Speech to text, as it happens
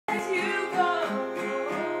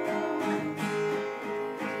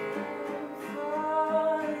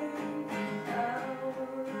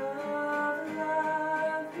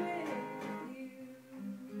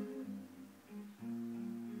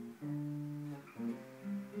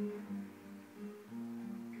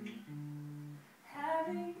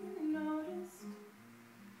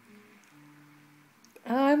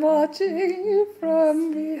watching you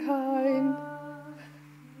from behind.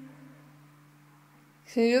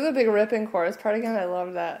 Can you do the big ripping chorus part again? I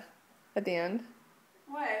love that at the end.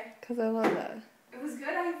 Why? Because I love that. It was good?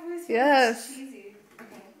 I always feel Yes. it's cheesy.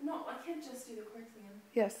 Okay. No, I can't just do the chords again.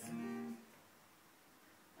 Yes. I'm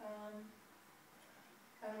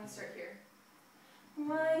gonna start here.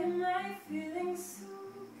 Why am I feeling so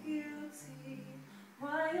guilty?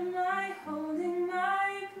 Why am I holding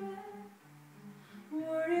my breath?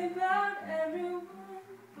 Worried about everyone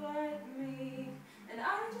but me, and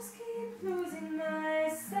I just keep losing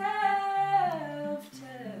myself.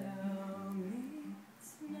 Tell me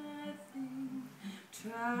it's nothing.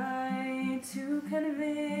 Try to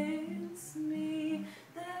convince me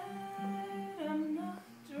that I'm not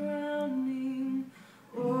drowning.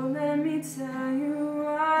 Oh, let me tell you